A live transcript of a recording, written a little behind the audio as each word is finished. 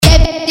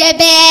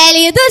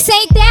DBL do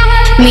sem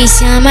terra. Me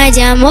chama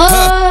de amor,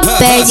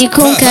 pede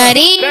com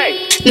carinho.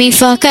 Me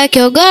enfoca que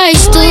eu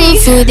gosto,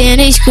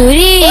 fudendo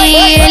escurinho.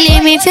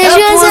 Ele me fez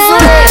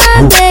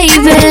gozar, baby.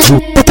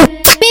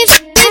 Me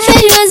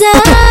fez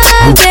gozar,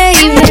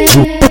 baby.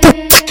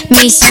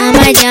 Me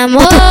chama de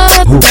amor,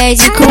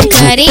 pede com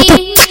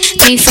carinho.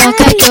 Me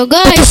enfoca que eu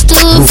gosto,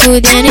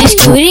 fudendo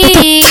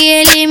escurinho.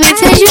 Ele me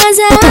fez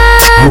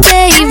gozar,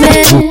 baby.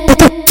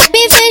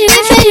 Me fez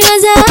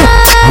gozar,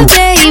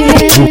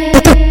 baby.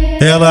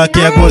 Ela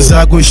quer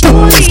gozar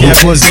gostoso, quer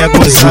gozar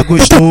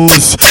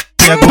gostoso,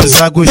 quer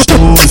gozar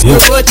gostoso. Eu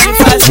vou te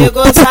fazer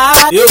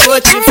gozar, eu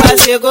vou te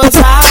fazer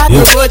gozar,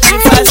 eu vou te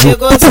fazer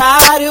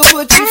gozar, eu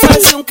vou te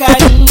fazer um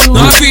carinho.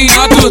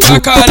 Novinha, tu tá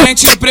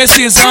carente,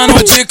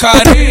 precisando de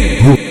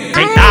carinho.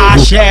 Vem dar a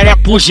xereca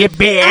pro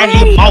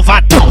GBL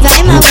malvadão.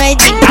 Vai, malvadinho.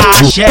 Vem dar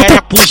a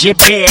xereca pro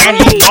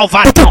GBL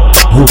malvadão.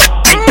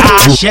 Vem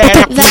dar a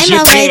xereca pro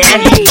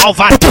GBL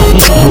malvadão.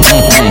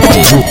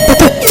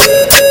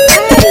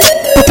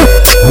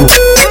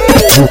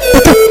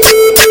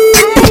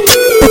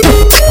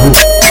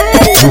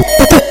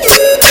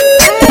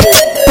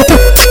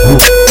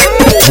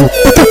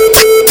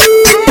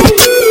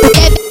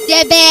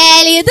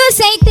 DBL do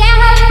sem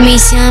terra. Me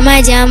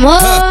chama de amor,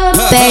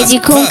 pede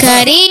com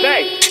carinho.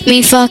 Me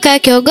enfoca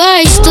que eu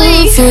gosto,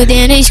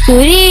 fudendo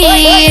escurinho.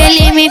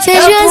 Ele me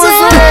fez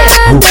gozar,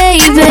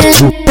 baby.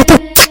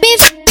 Me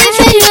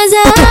fez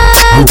gozar,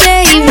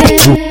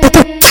 baby.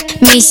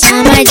 Me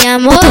chama de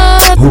amor,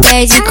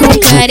 pede com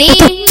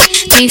carinho.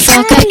 Me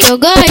enfoca que eu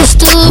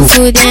gosto,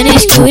 fudendo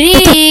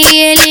escurinho.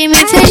 Ele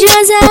me fez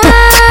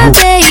gozar,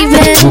 baby.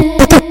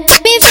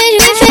 Me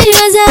fez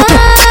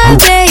gozar,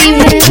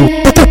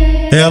 baby.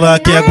 Ela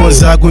quer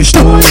gozar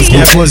gostoso,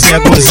 quer gozar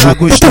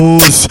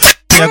gostoso,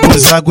 quer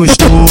gozar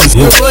gostoso.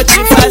 Eu vou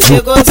te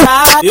fazer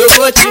gozar, eu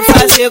vou te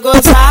fazer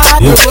gozar,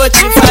 eu vou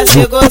te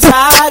fazer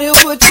gozar, eu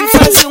vou te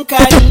fazer um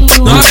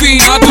carinho.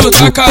 Novinha, tu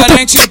tá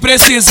carente,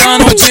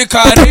 precisando de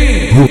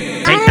carinho.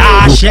 Vem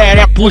dar a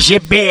xereca pro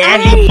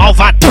GBL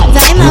malvadão.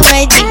 Vai,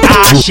 malvadinho. Vem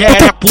dar a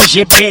xereca pro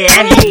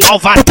GBL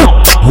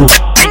malvadão.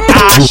 Vem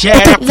dar a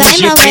xereca pro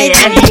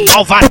GBL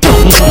malvadão.